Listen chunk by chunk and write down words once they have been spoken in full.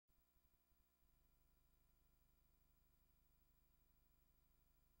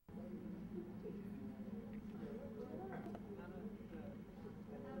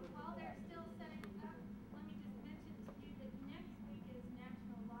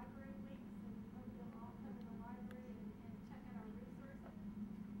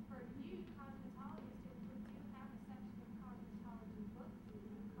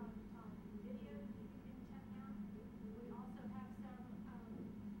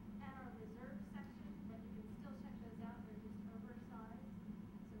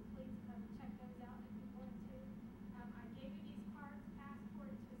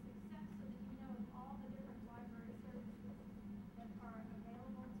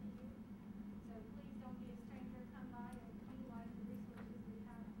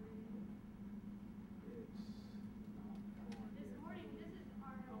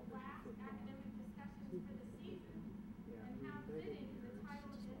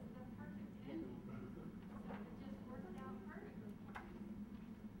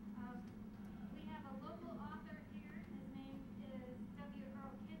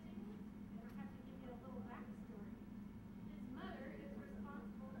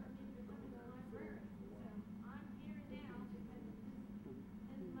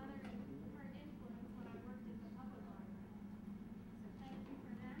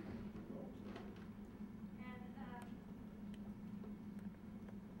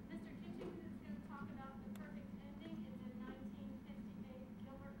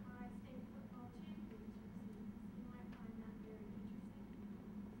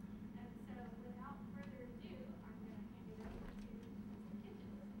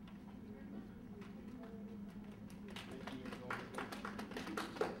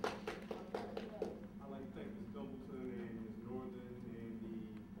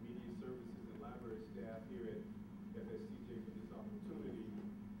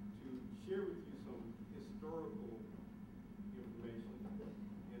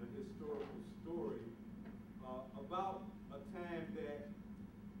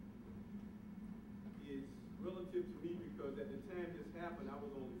happened, I was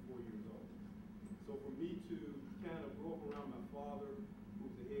only 4 years old. So for me to kind of grow up around my father, who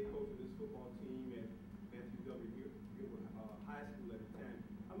was the head coach of this football team at Matthew W. Gilbert High School at the time.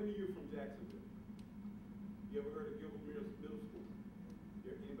 How many of you are from Jacksonville? You ever heard of Gilbert Middle School?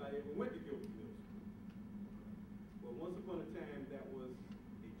 Anybody ever went to Gilbert Middle School? Well, once upon a time, that was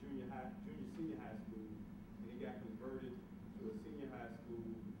a junior senior high school, and it got converted to a senior high school,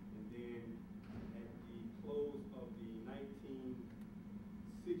 and then at the close of the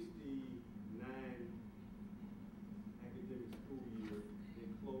 1969 academic school year, they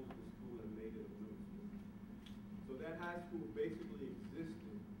closed the school and made it a middle school. So that high school basically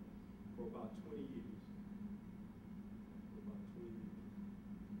existed for about 20 years.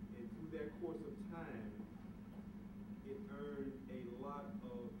 And through that course of time, it earned a lot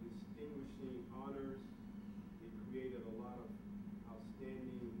of distinguishing honors. It created a lot of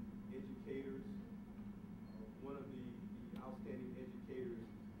outstanding educators. One of the outstanding educators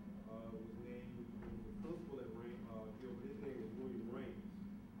was named, the principal at Gilbert. His name was William Raines,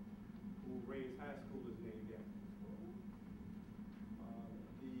 who Raines High School is named after.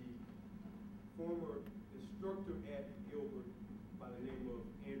 The former instructor at Gilbert by the name of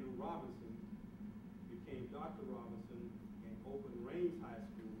Andrew Robinson became Dr. Robinson and opened Raines High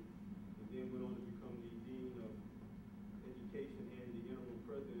School, and then went on to become the Dean of Education and the interim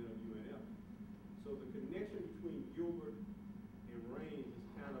president of UNF. So the connection between Gilbert and Raines is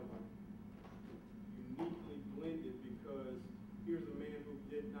kind of uniquely blended, because here's a man who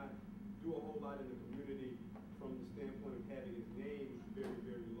did not do a whole lot in the community from the standpoint of having his name very,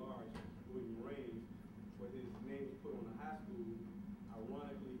 very large, William Raines, but his name was put on a high school.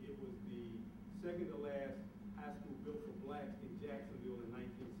 Ironically, it was the second to last high school built for blacks in Jacksonville in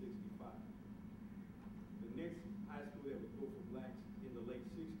 1965. The next high school that was built for blacks in the late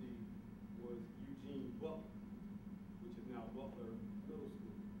 60s was Eugene Butler, which is now Butler Middle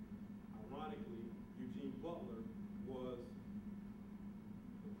School. Ironically, Eugene Butler was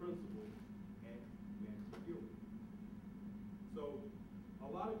the principal at Matthew Gilbert. So a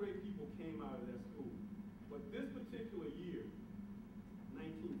lot of great people came out of that school. But this particular year,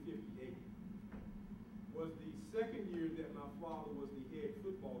 1958, was the second year that my father was the head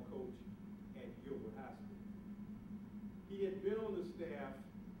football coach at Gilbert High School. He had been on the staff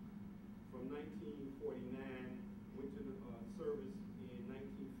from 1949, went to the service in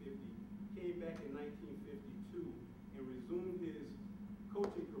 1950, came back in 1952, and resumed his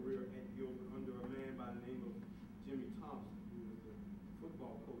coaching career at Gilbert under a man by the name of Jimmy Thompson, who was the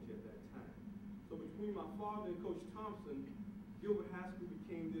football coach at that time. So between my father and Coach Thompson, Gilbert High School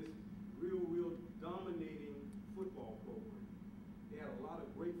became this real dominating football program. They had a lot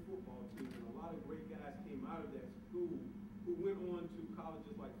of great football teams, and a lot of great guys came out of that school who went on to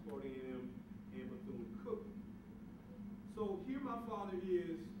colleges like Florida A&M and Bethune-Cookman. So here my father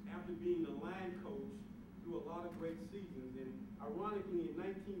is, after being the line coach through a lot of great seasons, and ironically in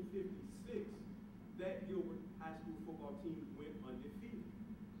 1956, that Gilbert High School football team went undefeated.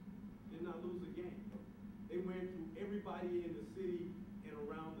 Did not lose a game. They went through everybody in the city and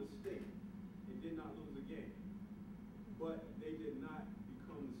around the state and did not lose a game. But they did not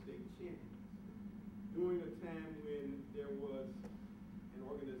become the state champions. During a time when there was an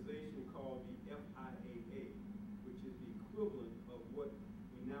organization called the FIAA, which is the equivalent of what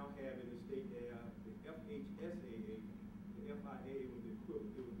we now have in the state, the FHSAA. The FIAA was the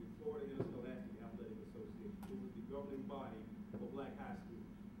equivalent. It was the Florida Interscholastic Athletic Association. It was the governing body for black high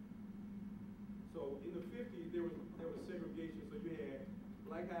schools. So in the 50s, there was segregation. So you had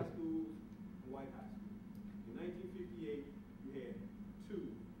black high schools and white high schools. In 1958, you had 2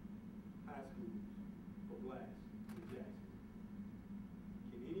 high schools for blacks in Jackson.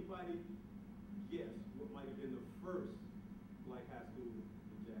 Can anybody guess what might have been the first black high school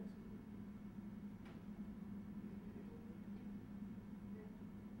in Jackson?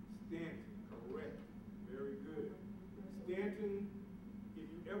 Stanton, correct. Very good. Stanton,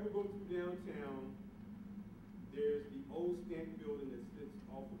 if you ever go through downtown, there's the old Stanton building that sits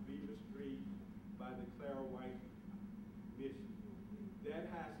off of Beaver Street by the Clara White Mission.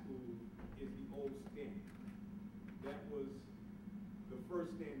 That high school is the old Stanton. That was the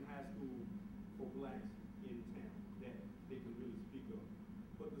first Stanton High School for blacks in town that they can really speak of.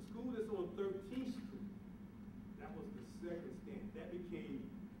 But the school that's on 13th Street, that was the second Stanton. That became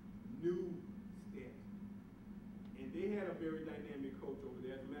New Stanton. And they had a very dynamic coach over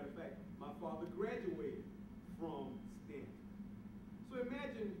there. As a matter of fact, my father graduated from Stanton. So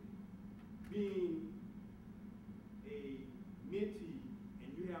imagine being a mentee and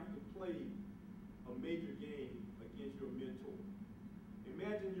you have to play a major game against your mentor.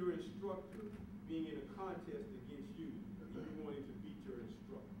 Imagine your instructor being in a contest against you and you wanting to beat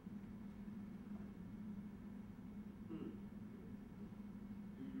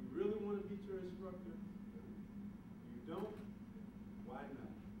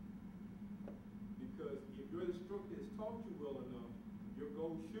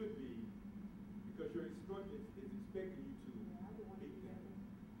goal should be, because your instructor is expecting you to beat them.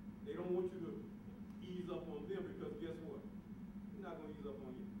 They don't want you to ease up on them, because guess what? They're not going to ease up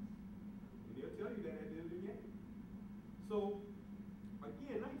on you. And they'll tell you that at the end of the game. So,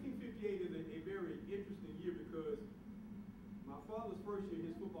 again, 1958 is a very interesting year, because my father's first year,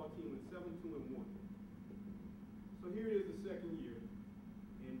 his football team went 7-2-1. So here it is the second year,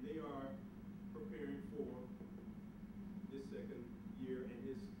 and they are preparing for this second year, and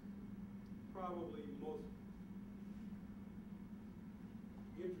his probably most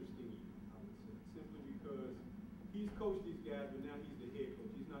interesting year, I would say, simply because he's coached these guys, but now he's the head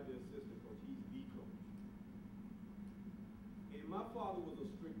coach. He's not the assistant coach, he's the coach. And my father was a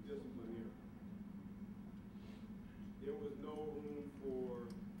strict disciplinarian. There was no room for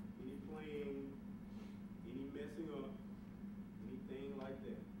any playing, any messing up, anything like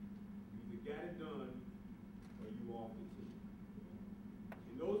that. You either got it done or you off the team.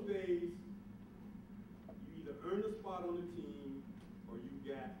 In those days, you either earned a spot on the team or you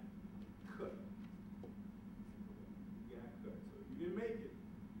got cut. You got cut. So if you didn't make it,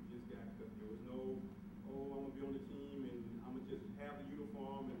 you just got cut. There was no, oh, I'm going to be on the team and I'm going to just have the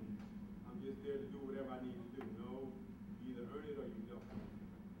uniform and I'm just there to do whatever I need to do. No, you either earn it or you don't.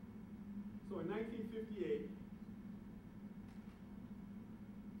 So in 1958,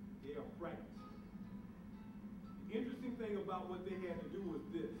 they are practicing. The interesting thing about what they had to do was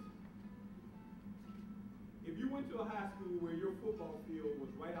this. If you went to a high school where your football field was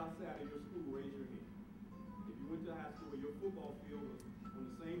right outside of your school, raise your hand. If you went to a high school where your football field was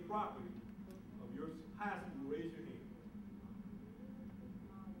on the same property of your high school, raise your hand.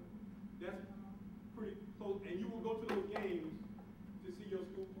 That's pretty close. And you will go to those games to see your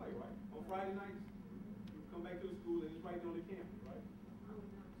school play, right? On Friday nights, you come back to the school and it's right on the campus, right?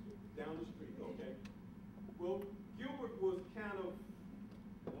 Down the street, okay. Well, Gilbert was kind of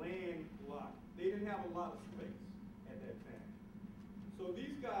landlocked. They didn't have a lot of space at that time. So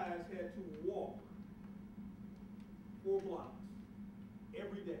these guys had to walk 4 blocks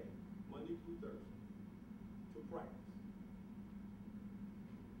every day, Monday through Thursday, to practice.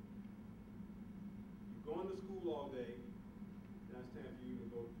 You're going to school all day, now it's time for you to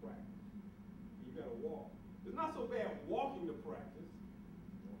go to practice. You gotta walk. It's not so bad walking to practice.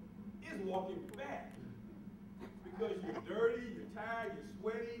 It's walking back. Because you're dirty, you're tired, you're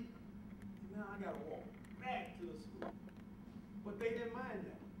sweaty. Now I gotta walk back to the school. But they didn't mind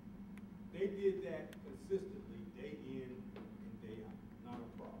that. They did that consistently, day in and day out. Not a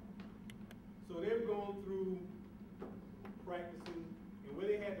problem. So they've gone through practicing, and where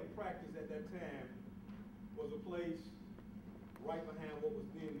they had to practice at that time was a place right behind what was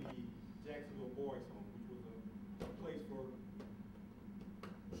then the Jacksonville Boys Home, which was a place for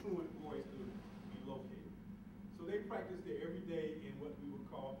truant boys to be located. So they practiced there every day in what we would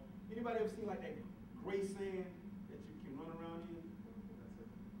call, anybody ever seen like that gray sand that you can run around in?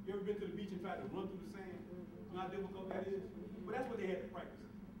 You ever been to the beach and tried to run through the sand? You know how difficult that is? But that's what they had to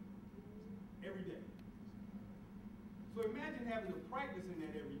practice every day. So imagine having to practice in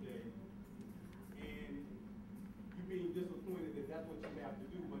that every day and you being disappointed that that's what you have to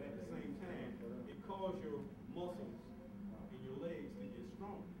do, but at the same time, it caused your muscles and your legs to get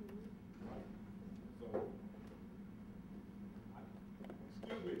stronger. Right? So,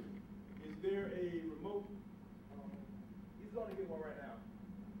 excuse me, is there a remote? He's going to get one right now.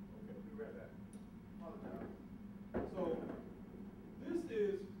 Okay, we'll be right back. So, this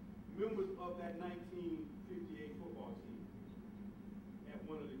is members of that 1958 football team at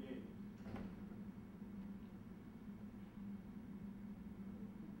one of the games.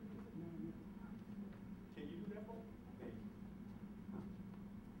 Can you do that for me? Thank you.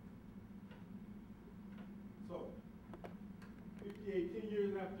 So, 58, 10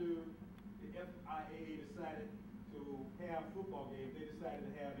 years after the FIAA decided to have football games, they decided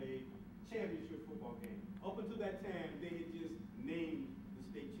to have a championship football game. Up until that time, they had just named the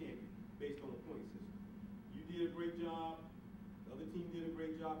state champion based on a point system. You did a great job. The other team did a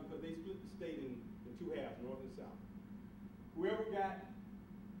great job because they split the state in 2 halves, north and south. Whoever got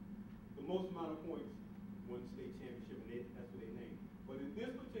the most amount of points won the state championship, and that's what they named. But in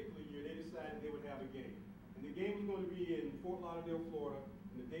this particular year, they decided they would have a game. And the game was going to be in Fort Lauderdale, Florida,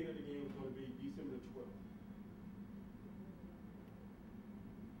 and the date of the game was going to be December the 12th.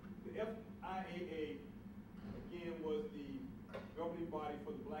 The FIAA, again, was the governing body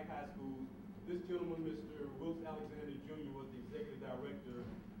for the black high schools. This gentleman, Mr. Wilkes Alexander Jr., was the executive director.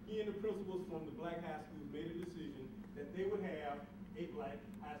 He and the principals from the black high schools made a decision that they would have a black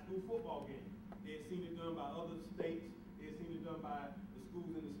high school football game. They had seen it done by other states. They had seen it done by the schools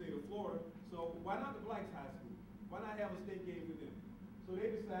in the state of Florida. So why not the black high school? Why not have a state game for them? So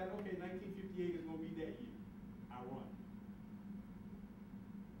decided, okay, 1958 is going to be that year. I run.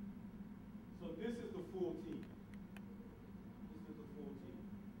 So this is the full team. This is the full team.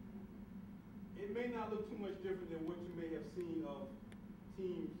 It may not look too much different than what you may have seen of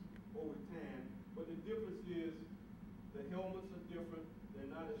teams over time, but the difference is the helmets are different. They're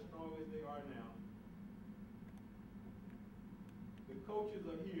not as strong as they are now. The coaches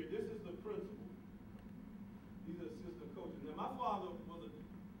are here. This is the principal. These are assistant coaches. Now, my father was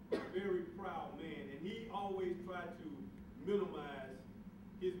a very proud man, and he always tried to minimize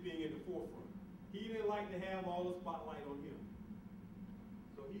his being in the forefront. He didn't like to have all the spotlight on him.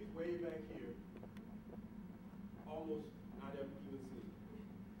 So he's way back here, almost not ever even seen.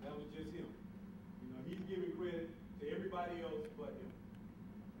 That was just him. You know, he's giving credit to everybody else but him.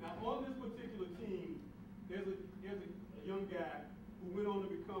 Now, on this particular team, there's a young guy who went on to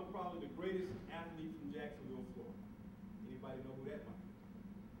become probably the greatest athlete from Jacksonville, Florida. Anybody know who that might be?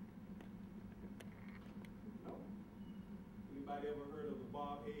 No? Anybody ever heard of the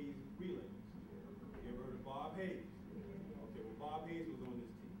Bob Hayes relay? You ever heard of Bob Hayes? Okay, well, Bob Hayes was on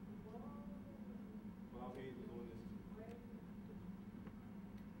this team. Bob Hayes was on this team.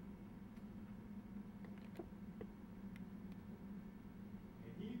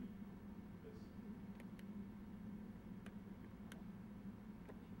 And he, let's see.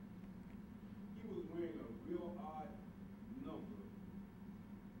 He was wearing a real odd number.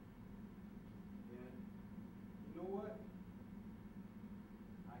 And you know what?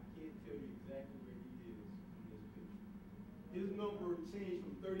 I can't tell you exactly where he is in this picture. His number changed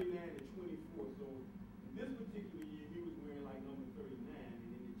from 39 to 24. So in this particular year, he was wearing like number 39, and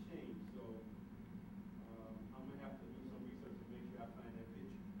then it changed. So I'm going to have to do some research to make sure I find that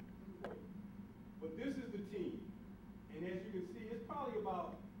picture for you. But this is the team. And as you can see, it's probably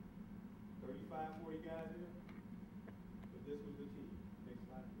about 35, 40 guys there. But this was the team. Next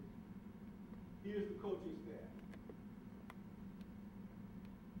slide, please. Here's the coaching staff.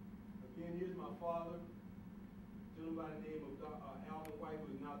 Again, here's my father, a gentleman by the name of Alvin White,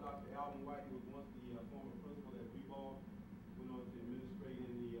 who is now Dr. Alvin White, who was once the former principal at Reebok, went on to administrate in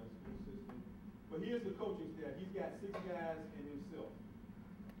the school system. But here's the coaching staff. He's got 6 guys and himself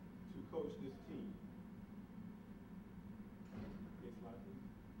to coach this team. Next slide, please.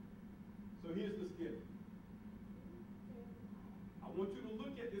 So here's the schedule. I want you to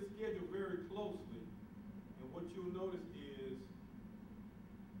look at this schedule very closely, and what you'll notice is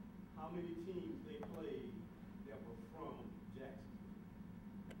how many teams they played that were from Jackson.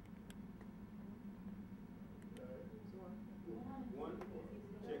 One.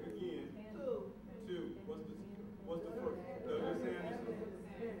 Check again. 2. What's the first? Douglas Anderson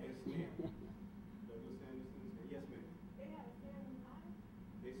and Stan. Douglas Anderson and yes, ma'am.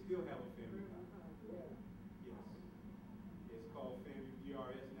 They still have a family high. Yes. It's called Family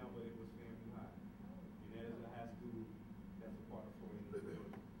ERS now, but it was Family High. And that is a high school that's a part of Florida.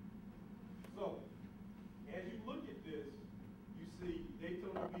 So, as you look at this, you see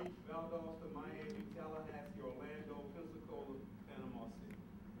Daytona Beach, Valdosta, Miami, Tallahassee, Orlando, Pensacola, Panama City.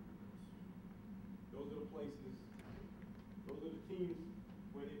 Those are the places, those are the teams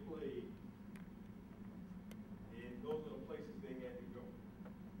where they played, and those are the places they had to go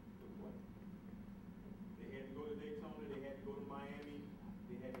to play. They had to go to Daytona, they had to go to Miami,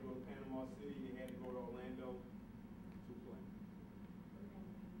 they had to go to Panama City, they had to go to Orlando to play.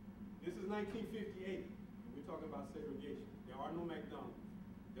 This is 1958, and we're talking about segregation. There are no McDonald's.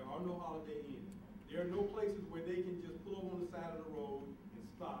 There are no Holiday Inns. There are no places where they can just pull up on the side of the road and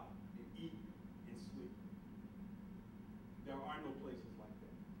stop and eat and sleep. There are no places like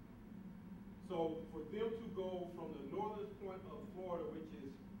that. So for them to go from the northern point of Florida, which is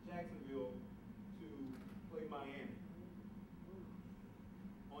Jacksonville, to play Miami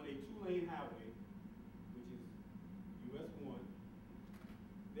on a 2-lane highway, which is US 1,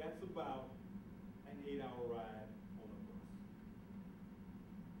 that's about an 8-hour ride on a bus.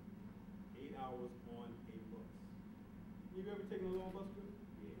 8 hours on a bus. You've ever taken a long bus trip?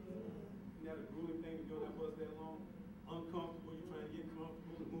 Yeah. Isn't that a grueling thing to go on that bus that long? Uncomfortable, you're trying to get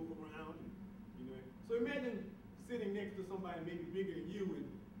comfortable and move around. And, you know. So imagine sitting next to somebody maybe bigger than you, and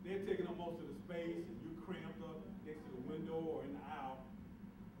they're taking up most of the space, and you're cramped up next to the window or in the aisle.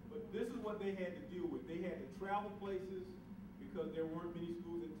 But this is what they had to deal with. They had to travel places because there weren't many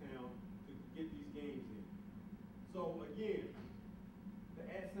schools in town to get these games in. So again, the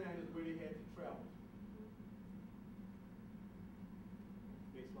 @ sign is where they had to travel.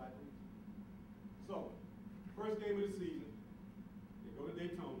 Next slide, please. So, first game of the season, they go to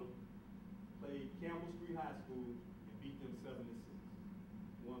Daytona, play Campbell Street High School, and beat them 7-6.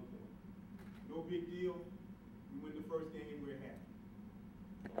 1 point. No big deal. We win the first game, we're happy.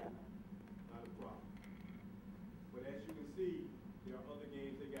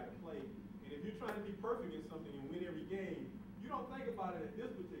 about it at this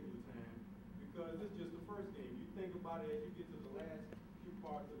particular time because it's just the first game. You think about it as you get to the last few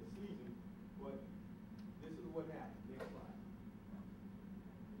parts of the season, but this is what happened. Next slide.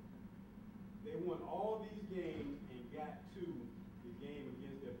 They won all these games and got to the game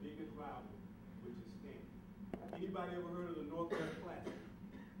against their biggest rival, which is Stanton. Anybody ever heard of the Northwest Classic?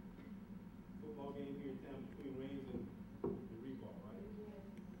 Football game here in town between Reigns and Reball, right?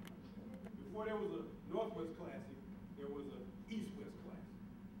 Before there was a Northwest Classic, there was an East-West Classic.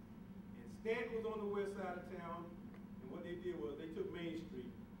 And Stanton was on the west side of town, and what they did was they took Main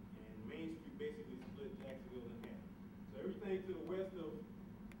Street, and Main Street basically split Jacksonville in half. So everything to the west of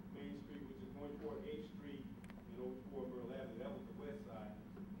Main Street, which is going toward 8th Street and over toward Merle Avenue, that was the west side,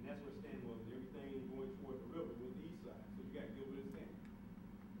 and that's where Stanton was. And everything going toward the river was the east side. So you got Gilbert and Stanton,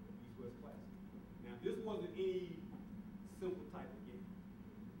 East-West Classic. Now this wasn't any simple type of game.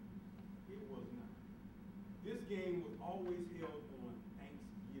 It was not. This game was always held on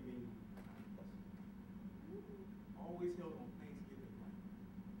Thanksgiving night. Always held on Thanksgiving night.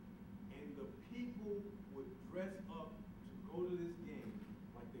 And the people would dress up to go to this game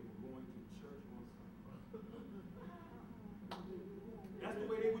like they were going to church on Sunday. That's the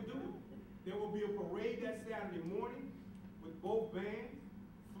way they would do it. There would be a parade that Saturday morning with both bands,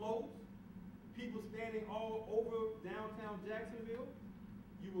 floats, people standing all over downtown Jacksonville.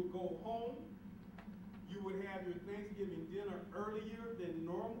 You would go home. You would have your Thanksgiving dinner earlier than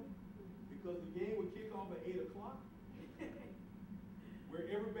normal because the game would kick off at 8 o'clock. Where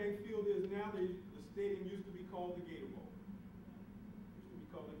Everbank Field is now, the stadium used to be called the Gator Bowl.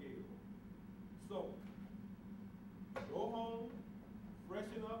 So, go home,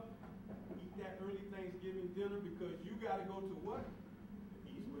 freshen up, eat that early Thanksgiving dinner because you got to go to what?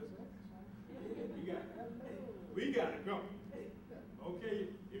 The East-West Classic. We got to go. Okay,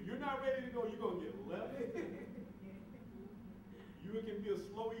 if you're not ready to go, you're going to get left. You can be a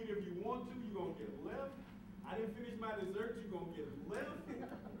slow eater if you want to, you're going to get left. I didn't finish my dessert, you're going to get left.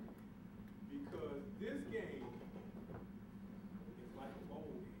 Because this game is like a bowl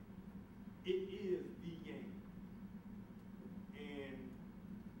game. It is the game. And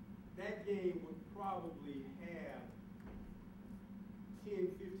that game would probably have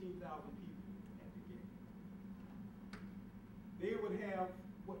 10, 15,000 people at the game. They would have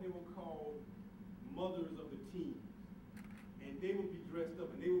what they would call mothers of the team. And they would be dressed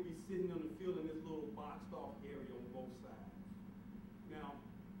up and they would be sitting on the field in this little boxed off area on both sides. Now,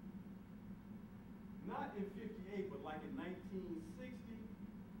 not in 58, but like in 1960,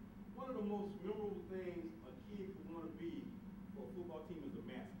 one of the most memorable things a kid could want to be for a football team is a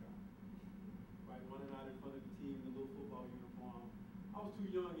mascot. Right, running out in front of the team in a little football uniform. I was too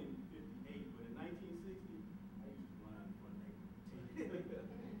young in 58, but in 1960, I used to run out in front of the team.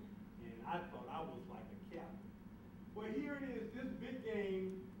 And I thought I was like a captain. Well, here it is, this big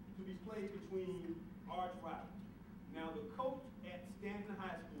game to be played between arch rivals. Now, the coach at Stanton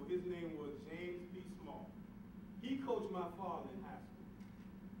High School, his name was James P. Small. He coached my father in high school.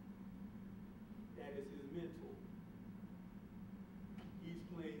 That is his mentor. He's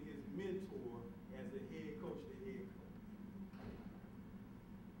playing his mentor as a head coach to head coach.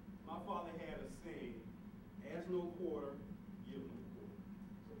 My father had a saying, ask no quarter, give no quarter.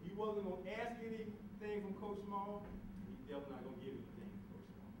 So he wasn't going to ask anything from Coach Small. He's definitely not going to give anything from Coach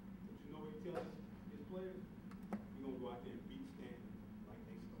Small. But you know what he tells his players? We're going to go out there and beat Stanton like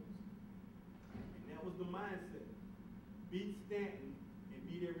they stole something. And that was the mindset. Beat Stanton and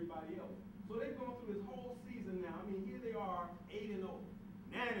beat everybody else. So they've gone through this whole season now. I mean, here they are 8-0, 9-0,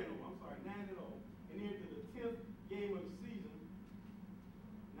 I'm sorry, 9-0. And they're into the 10th game of the season.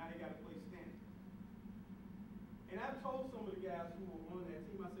 Now they got to play Stanton. And I told some of the guys who were on that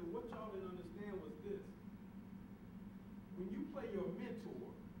team, I said, what y'all didn't understand was this. When you play your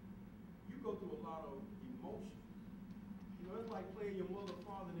mentor, you go through a lot of emotions. You know, it's like playing your mother,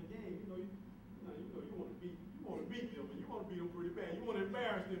 father in a game. You want to beat them, and you want to beat them pretty bad. You want to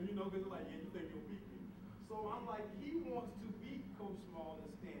embarrass them, you know, because they're like, yeah, you think you'll beat me. So I'm like, he wants to beat Coach Small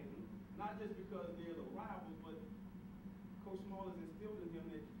and Stanton, not just because they're the rivals, but Coach Small has instilled in him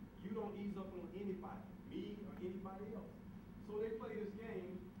that you don't ease up on anybody, me or anybody else. So they play this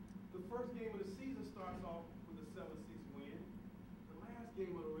game. The first game of the season starts off with a 7-6 win. The last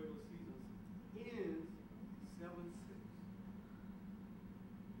game of the regular season ends 7-6.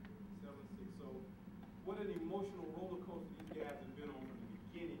 7-6. So what an emotional roller coaster these guys have been on from the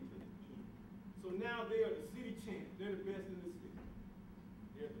beginning to the end. So now they are the city champs. They're the best in the city.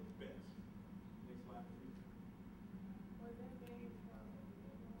 They're the best. Next slide, please. Was that game held?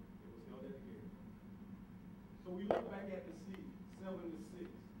 It was held at the game. So we look back at the season, 7-6,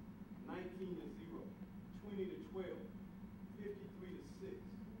 19-0, 20-12, 53-7,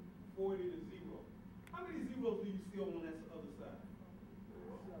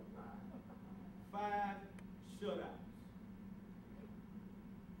 shutouts.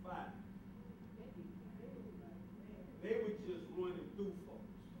 5. They were just running through folks.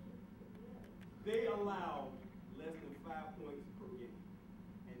 They allowed less than 5 points per game.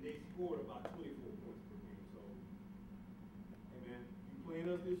 And they scored about 24 points per game. So, hey man, you playing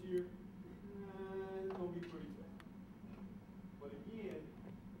us this year? It's going to be pretty tough. But again,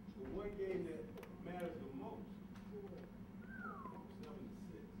 the one game that matters the most, 7-6.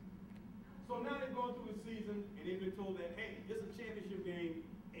 So now they're going through the season, and they've been told that, hey, it's a championship game,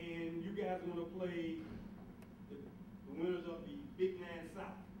 and you guys are going to play the winners of the Big 9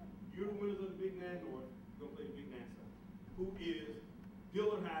 South. You're the winners of the Big 9 North, you're going to play the Big 9 South, who is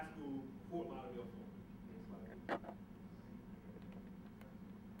Gilbert High School, Fort Lauderdale, Florida.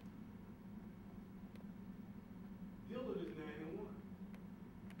 Gilbert is 9-1.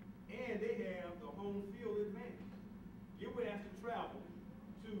 And they have the home field advantage. Gilbert has to travel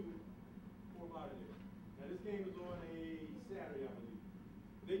to Fort Lauderdale. Now this game is on a Saturday, I believe.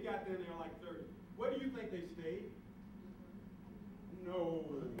 They got down there like Thursday. Where do you think they stayed? No.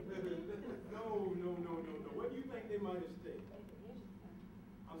 No. Where do you think they might have stayed?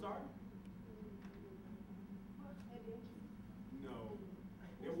 I'm sorry? No.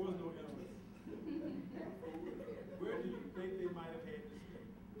 There was no entrance. Where do you think they might have had to stay?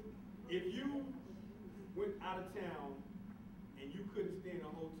 If you went out of town and you couldn't stay in a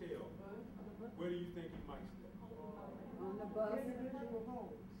hotel, where do you think you might stay? On the bus.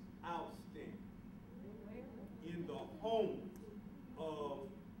 Outstanding. In the homes of,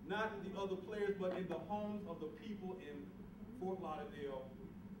 not the other players, but in the homes of the people in Fort Lauderdale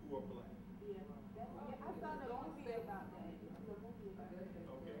who are black. Yeah, I saw the movie about that.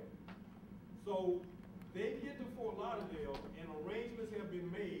 Okay. So they get to Fort Lauderdale and arrangements have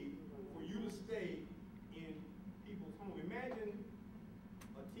been made for you to stay in people's home. Imagine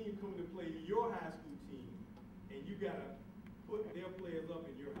a team coming to play your high school team and you gotta put their players up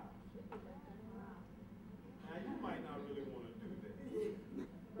in your house. Now you might not really want to do that.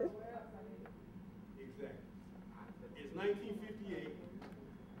 Exactly. It's 1958.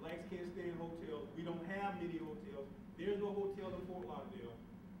 Blacks can't stay in hotels. We don't have many hotels. There's no hotel in Fort Lauderdale.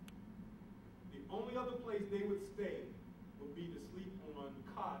 The only other place they would stay would be to sleep on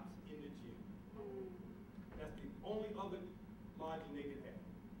cots in the gym. That's the only other lodging they could have.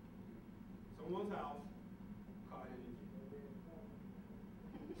 Someone's house, cot in the gym.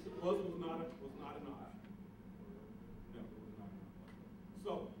 Bus was not an option. No, it was not an option.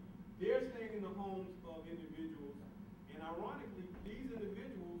 So they're staying in the homes of individuals, and ironically, these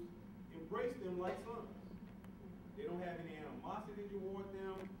individuals embrace them like sons. They don't have any animosity toward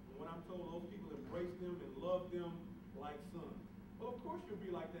them. And when I'm told those people embrace them and love them like sons. Well, of course you'll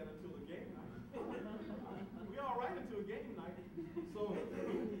be like that until the game night. We all right until game night. So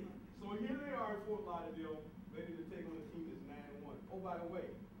here they are in Fort Lauderdale, ready to take on a team that's 9-1. Oh, by the way,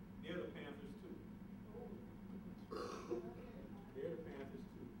 they're the Panthers too. They're the Panthers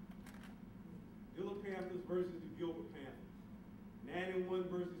too. Gilbert Panthers versus the Gilbert Panthers. 9-1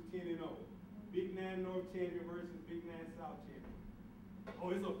 versus 10-0. Big 9 North champion versus Big 9 South champion. Oh,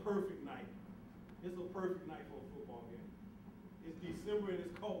 it's a perfect night. It's a perfect night for a football game. It's December and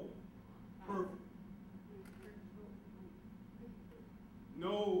it's cold. Perfect.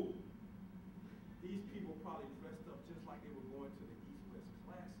 No. These people probably dressed up just like they were going to the East-West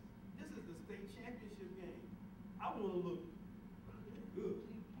Classic. This is the state championship game. I want to look good.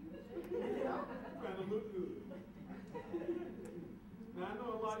 I'm trying to look good. Now, I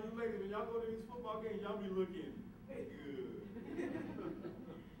know a lot of you ladies, when y'all go to these football games, y'all be looking good.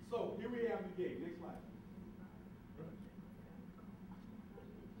 So, here we have the game. Next slide.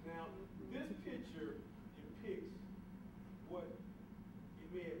 Now, this picture depicts what it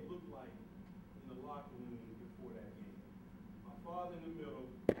may have looked like in the locker room before that game. My father in the middle,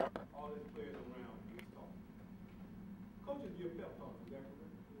 all his players around, he's talking. Coaches give pep talks, is that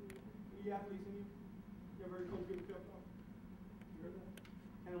correct? Any athletes in here? You ever heard coach give a pep talk? You heard that?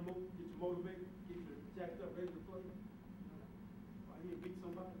 Kind of get you motivated, get you jacked up, ready to play? While he beat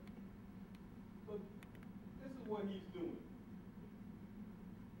somebody? So this is what he's doing.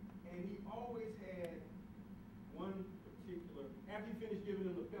 And he always had one particular, after he finished giving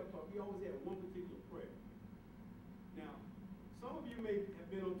them the pep talk, he always had one particular prayer. Now, some of you may have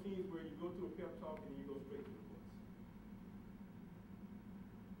been on teams where you go to a pep talk and you go straight to the bus.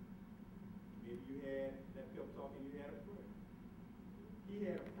 Maybe you had that pep talk and you had a prayer. He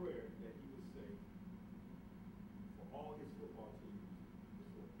had a prayer that he would say for all his football teams,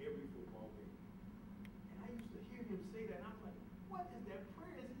 for every football game. And I used to hear him say that, and I'm like, what is that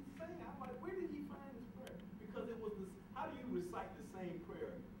prayer is he saying? I'm like, where did he find this prayer? Because it was this, how do you recite the same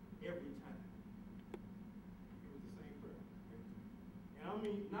prayer every time?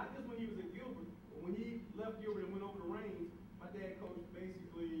 mean, not just when he was at Gilbert, but when he left Gilbert and went over to Reigns, my dad coached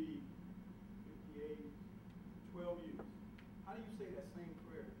basically 58, 12 years. How do you say that same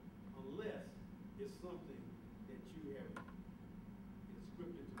prayer unless it's something that you have it's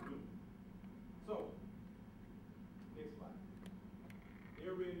scripted to do? So, next slide.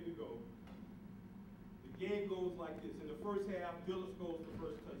 They're ready to go. The game goes like this. In the first half, Dilla scores the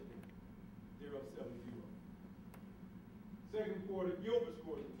first touchdown. They're up 7-0. Second quarter, Gilbert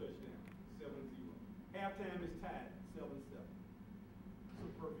scores a touchdown, 7-0. Halftime is tied, 7-7. It's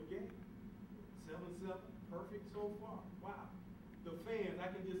a perfect game. 7-7, perfect so far. Wow. The fans,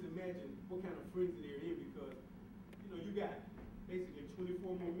 I can just imagine what kind of frenzy they're in because, you got basically 24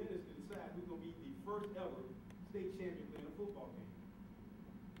 more minutes to decide who's going to be the first ever state champion in a football game.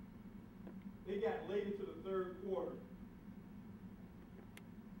 They got late into the third quarter,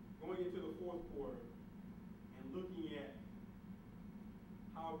 going into the fourth quarter, and looking at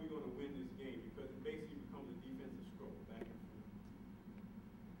how are we going to win this game because it basically becomes a defensive struggle back and forth.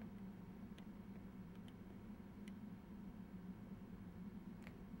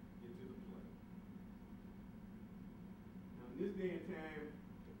 Into the play. Now in this day and time,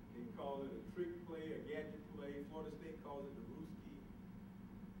 they call it a trick play, a gadget play. Florida State calls it the Rooski.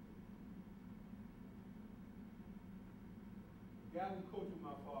 The guy who coached with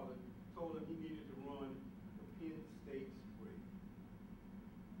my father told him he needed to run the Penn State spree.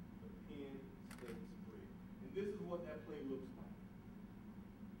 The Penn State spree. And this is what that play looks like.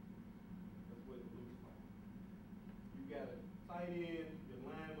 That's what it looks like. You got a tight end, your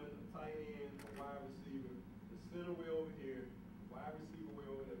lineman, a tight end, a wide receiver, the center way over here, wide receiver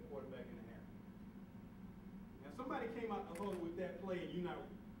way over there, quarterback in the half. Now somebody came out the huddle with that play and you're not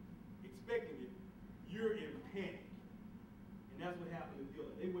expecting it, you're in panic. And that's what happened to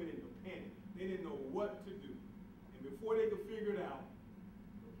Dillon. They went into panic. They didn't know what to do. And before they could figure it out,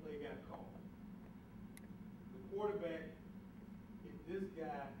 the play got called. The quarterback hit this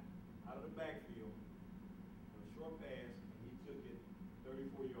guy out of the backfield on a short pass, and he took it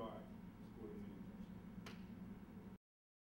 34 yards.